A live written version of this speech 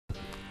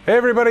Hey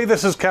everybody,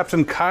 this is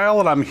Captain Kyle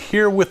and I'm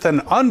here with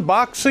an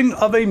unboxing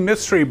of a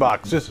mystery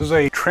box. This is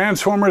a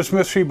Transformers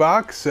mystery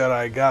box that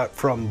I got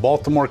from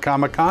Baltimore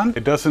Comic Con.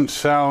 It doesn't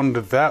sound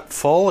that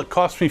full. It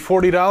cost me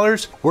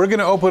 $40. We're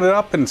gonna open it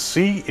up and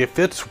see if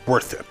it's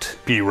worth it.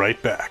 Be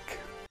right back.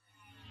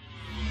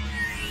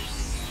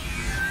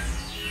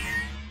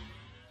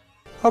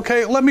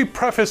 Okay, let me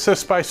preface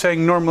this by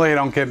saying normally I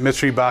don't get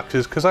mystery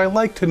boxes because I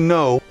like to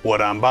know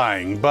what I'm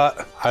buying,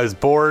 but I was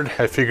bored.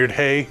 I figured,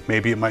 hey,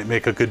 maybe it might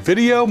make a good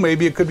video.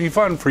 Maybe it could be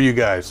fun for you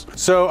guys.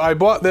 So I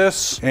bought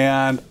this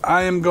and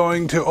I am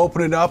going to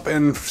open it up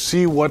and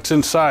see what's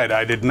inside.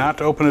 I did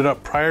not open it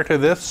up prior to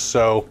this,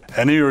 so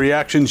any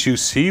reactions you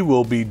see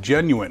will be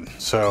genuine.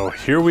 So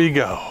here we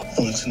go.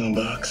 What's in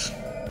the box?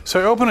 So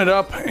I open it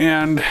up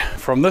and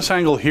from this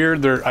angle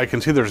here, I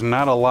can see there's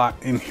not a lot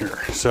in here.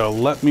 So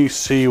let me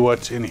see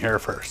what's in here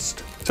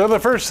first. So the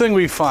first thing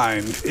we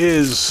find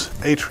is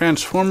a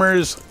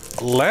Transformers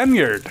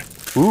lanyard.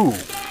 Ooh.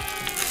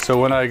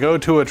 So when I go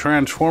to a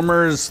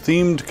Transformers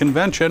themed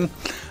convention,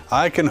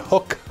 I can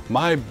hook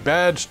my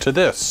badge to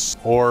this.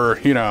 Or,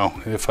 you know,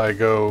 if I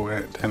go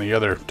at any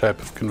other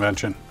type of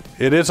convention.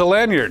 It is a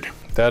lanyard.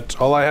 That's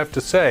all I have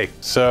to say.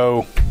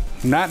 So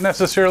not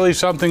necessarily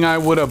something I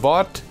would have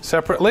bought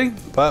separately,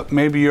 but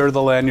maybe you're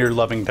the lanyard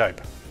loving type.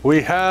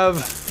 We have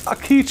a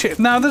keychain.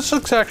 Now this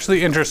looks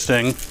actually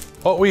interesting.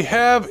 What we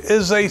have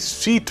is a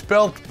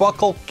seatbelt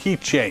buckle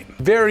keychain.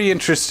 Very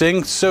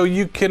interesting. So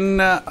you can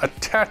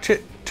attach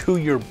it to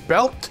your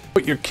belt,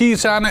 put your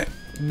keys on it,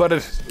 but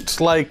it's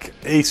like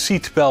a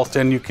seat belt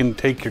and you can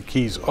take your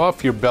keys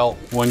off your belt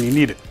when you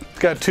need it. It's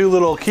got two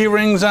little key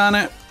rings on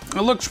it.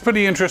 It looks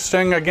pretty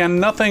interesting. Again,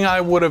 nothing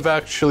I would have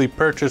actually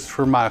purchased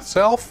for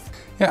myself.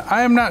 Yeah,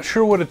 I am not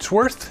sure what it's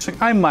worth.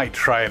 I might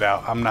try it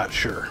out, I'm not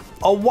sure.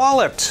 A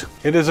wallet.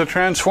 It is a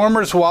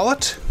Transformers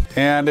wallet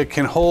and it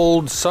can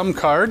hold some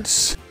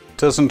cards. It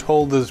doesn't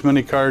hold as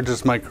many cards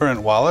as my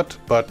current wallet,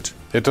 but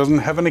it doesn't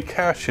have any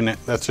cash in it.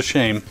 That's a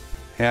shame.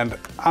 And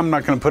I'm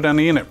not gonna put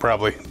any in it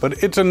probably,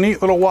 but it's a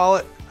neat little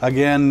wallet.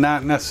 Again,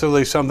 not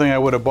necessarily something I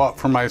would have bought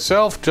for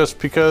myself just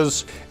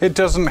because it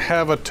doesn't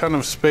have a ton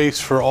of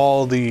space for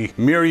all the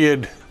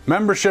myriad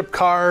membership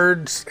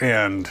cards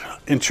and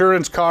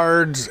insurance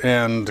cards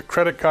and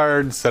credit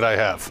cards that I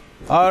have.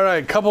 All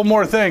right, couple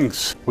more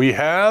things. We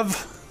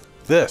have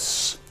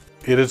this.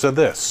 It is a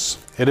this.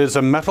 It is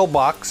a metal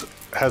box,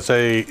 has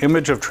a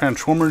image of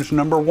Transformers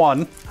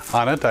 #1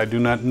 on it. I do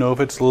not know if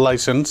it's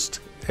licensed.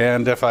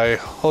 And if I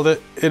hold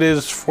it, it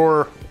is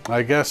for,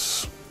 I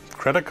guess,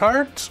 credit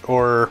cards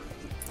or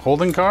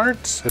holding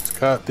cards. It's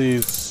got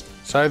these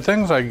side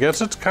things. I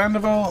guess it's kind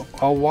of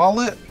a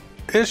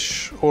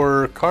wallet-ish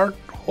or card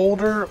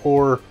holder,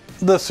 or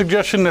the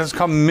suggestion has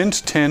come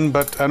mint tin,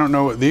 but I don't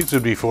know what these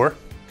would be for.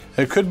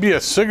 It could be a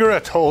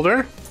cigarette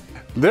holder.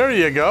 There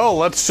you go.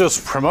 Let's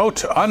just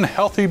promote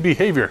unhealthy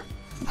behavior.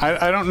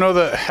 I don't know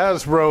that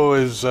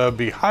Hasbro is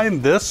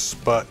behind this,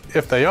 but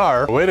if they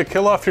are, a way to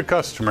kill off your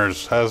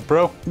customers,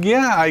 Hasbro.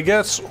 Yeah, I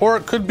guess, or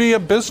it could be a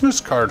business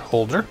card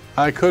holder.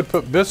 I could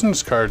put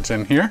business cards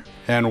in here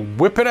and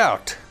whip it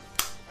out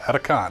at a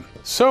con.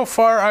 So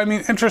far, I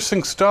mean,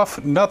 interesting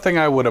stuff. Nothing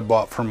I would have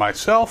bought for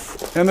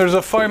myself. And there's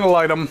a final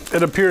item.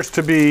 It appears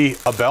to be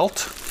a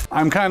belt.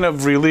 I'm kind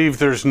of relieved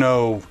there's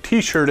no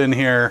t-shirt in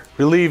here.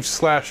 Relieved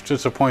 /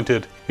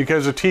 disappointed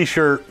because a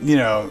t-shirt, you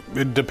know,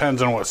 it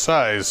depends on what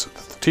size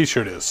the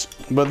t-shirt is.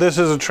 But this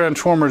is a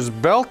Transformers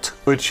belt,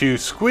 which you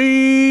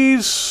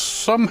squeeze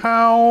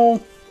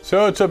somehow.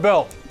 So it's a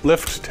belt.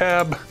 Lift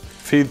tab,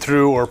 feed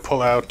through or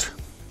pull out.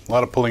 A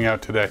lot of pulling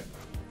out today.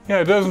 Yeah,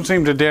 it doesn't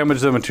seem to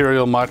damage the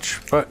material much,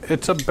 but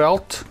it's a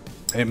belt.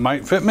 It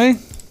might fit me.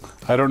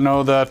 I don't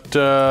know that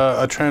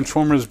a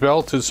Transformers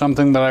belt is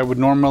something that I would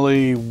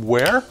normally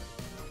wear.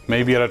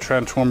 Maybe at a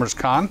Transformers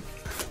con.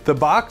 The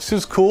box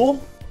is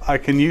cool. I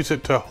can use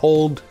it to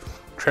hold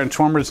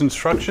Transformers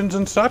instructions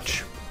and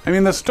such. I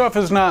mean, the stuff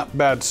is not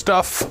bad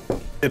stuff.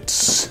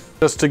 It's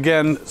just,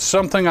 again,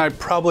 something I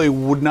probably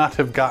would not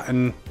have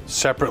gotten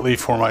separately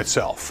for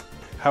myself.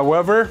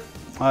 However,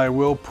 I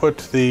will put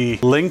the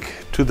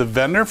link to the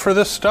vendor for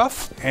this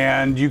stuff,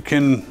 and you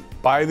can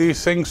buy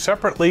these things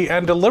separately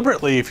and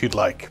deliberately if you'd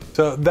like.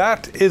 So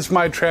that is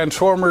my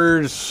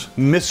Transformers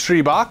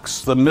mystery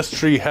box. The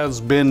mystery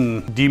has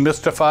been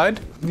demystified.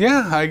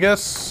 Yeah, I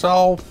guess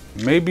I'll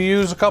maybe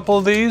use a couple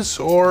of these,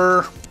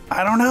 or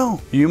I don't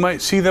know. You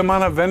might see them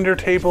on a vendor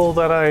table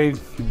that I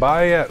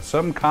buy at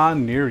some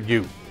con near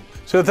you.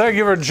 So thank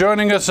you for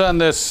joining us on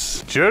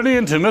this journey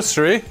into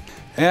mystery,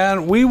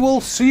 and we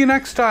will see you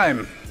next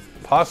time.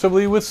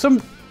 Possibly with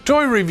some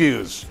toy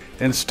reviews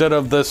instead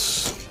of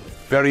this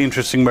very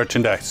interesting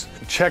merchandise.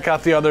 Check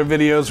out the other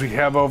videos we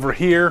have over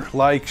here.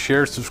 Like,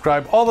 share,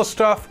 subscribe, all the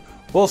stuff.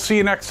 We'll see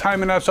you next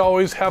time, and as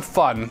always, have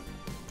fun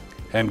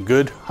and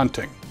good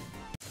hunting.